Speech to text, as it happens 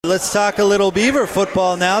Let's talk a little Beaver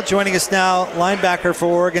football now. Joining us now, linebacker for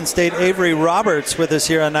Oregon State, Avery Roberts, with us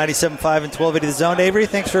here on 97.5 and 1280 The Zone. Avery,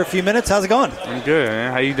 thanks for a few minutes. How's it going? I'm good,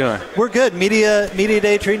 man. How you doing? We're good. Media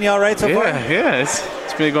day treating you all right so far? Yeah.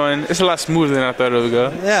 It's been going. It's a lot smoother than I thought it would go.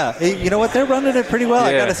 Yeah. You know what? They're running it pretty well.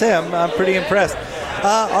 I got to say, I'm pretty impressed.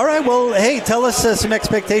 All right. Well, hey, tell us some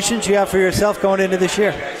expectations you have for yourself going into this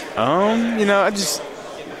year. I just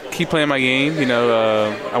keep playing my game.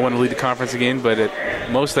 I want to lead the conference again, but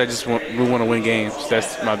mostly we want to win games.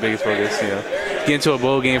 That's my biggest focus. Get into a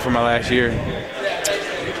bowl game for my last year.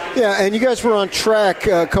 Yeah, and you guys were on track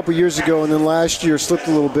a couple years ago, and then last year slipped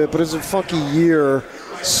a little bit, but it was a funky year.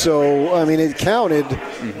 So, I mean, it counted,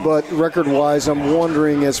 but record-wise, I'm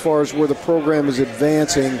wondering, as far as where the program is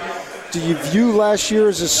advancing, do you view last year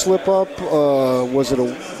as a slip-up? Was it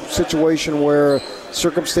a situation where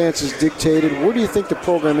circumstances dictated? Where do you think the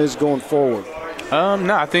program is going forward?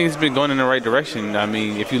 No, I think it's been going in the right direction. I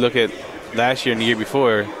mean, if you look at last year and the year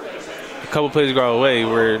before, a couple plays go away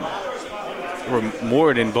were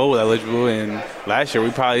more than bowl eligible, and last year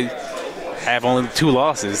we probably have only 2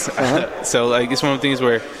 losses. So, it's one of the things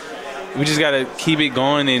where we just got to keep it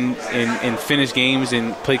going and finish games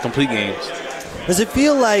and play complete games. Does it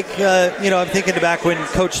feel like, I'm thinking back when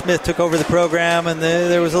Coach Smith took over the program and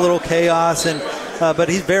there was a little chaos, but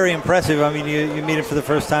he's very impressive. I mean, you meet him for the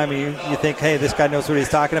first time and you think, hey, this guy knows what he's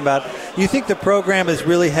talking about. You think the program is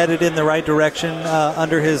really headed in the right direction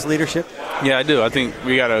under his leadership? Yeah, I do. I think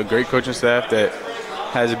we got a great coaching staff that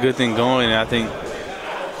has a good thing going, and I think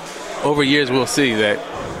over years we'll see that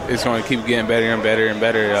it's going to keep getting better and better and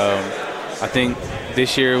better. I think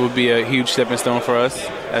this year will be a huge stepping stone for us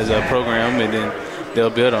as a program, and then they'll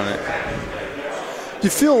build on it. Do you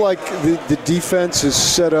feel like the defense is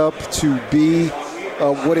set up to be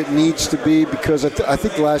what it needs to be? Because I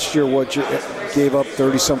think last year you gave up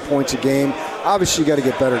 30-some points a game. Obviously, you got to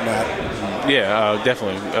get better than that. Yeah,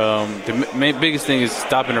 definitely. The biggest thing is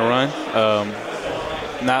stopping the run,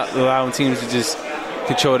 not allowing teams to just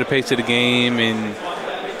control the pace of the game and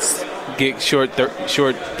get short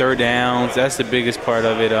third downs. That's the biggest part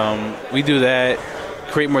of it. We do that.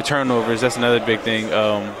 Create more turnovers. That's another big thing.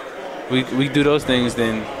 We do those things,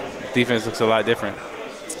 then defense looks a lot different.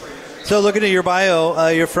 So looking at your bio,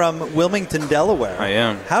 you're from Wilmington, Delaware. I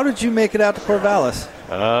am. How did you make it out to Corvallis?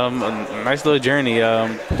 A nice little journey.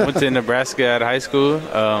 Went to Nebraska out of high school.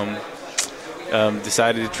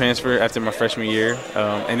 Decided to transfer after my freshman year.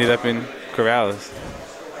 Ended up in Corvallis.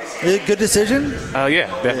 Good decision? Yeah,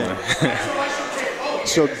 definitely. Yeah.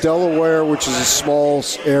 So Delaware, which is a small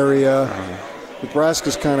area,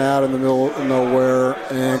 Nebraska's kind of out in the middle of nowhere,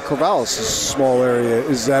 and Corvallis is a small area.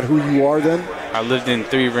 Is that who you are then? I lived in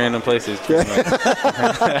 3 random places. Like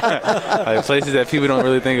places that people don't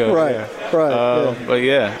really think of. Right, yeah. right. But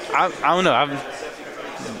yeah, I don't know.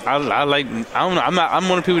 I'm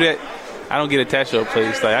one of the people that I don't get attached to a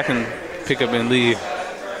place. Like I can pick up and leave.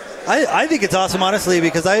 I think it's awesome, honestly,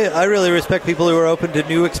 because I really respect people who are open to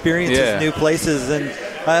new experiences, new places, and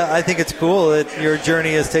I think it's cool that your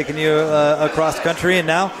journey has taken you across country and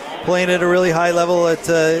now playing at a really high level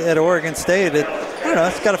at Oregon State. I don't know,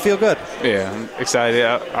 it's got to feel good. Yeah, I'm excited.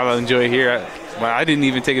 I'll enjoy it here. I didn't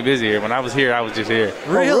even take a visit here. When I was here, I was just here.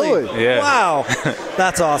 Really? Oh, really? Yeah. Wow.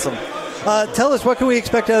 That's awesome. Tell us, what can we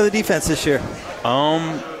expect out of the defense this year?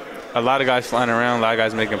 A lot of guys flying around, a lot of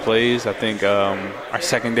guys making plays. I think our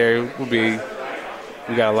secondary will be –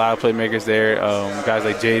 we got a lot of playmakers there. Guys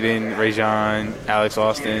like Jaden, Rajon, Alex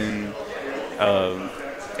Austin,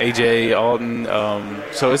 AJ Alton.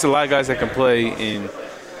 So it's a lot of guys that can play, and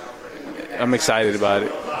I'm excited about it.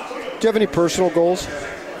 Do you have any personal goals?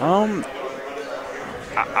 I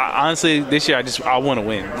honestly, this year I want to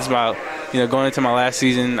win. This is about going into my last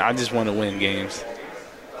season. I just want to win games.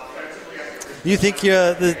 You think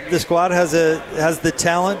the squad has the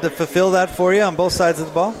talent to fulfill that for you on both sides of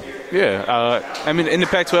the ball? Yeah. I mean, in the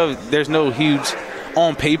Pac-12, there's no huge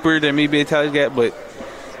on paper there may be a talent gap, but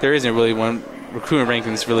there isn't really one. Recruiting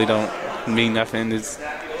rankings really don't mean nothing.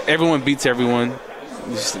 Everyone beats everyone.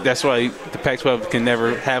 That's why the Pac-12 can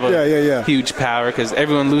never have a huge power, because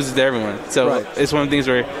everyone loses to everyone. So It's one of the things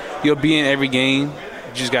where you'll be in every game.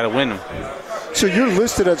 You just got to win them. So you're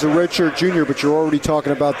listed as a redshirt junior, but you're already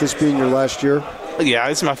talking about this being your last year? Yeah,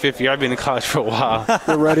 it's my 5th year. I've been in college for a while.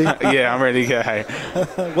 You're ready? Yeah, I'm ready. Yeah.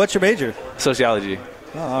 What's your major? Sociology.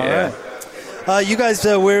 Oh, all right. You guys,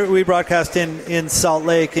 we broadcast in Salt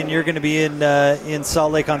Lake, and you're going to be in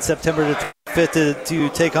Salt Lake on September 5th to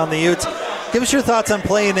take on the Utes. Give us your thoughts on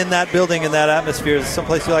playing in that building, in that atmosphere. Is it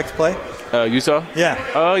someplace you like to play? Utah?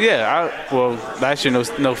 Yeah. Yeah. Last year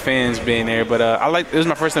no fans being there, but it was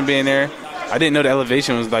my first time being there. I didn't know the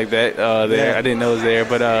elevation was like that there. Yeah. I didn't know it was there,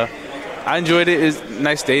 but I enjoyed it. It's a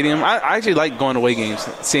nice stadium. I actually like going away games,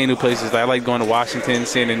 seeing new places. Like, I like going to Washington,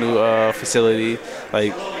 seeing a new facility.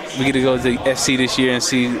 Like, we get to go to SC this year and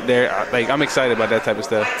see there. Like, I'm excited about that type of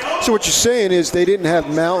stuff. So what you're saying is they didn't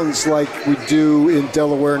have mountains like we do in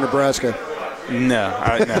Delaware, Nebraska. No.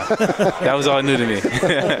 That was all new to me.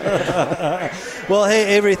 Well,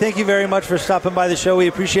 hey, Avery, thank you very much for stopping by the show. We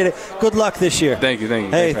appreciate it. Good luck this year. Thank you.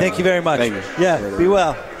 Hey, thank you very much. Thank you. Yeah, be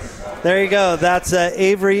well. There you go. That's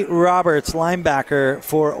Avery Roberts, linebacker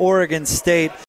for Oregon State.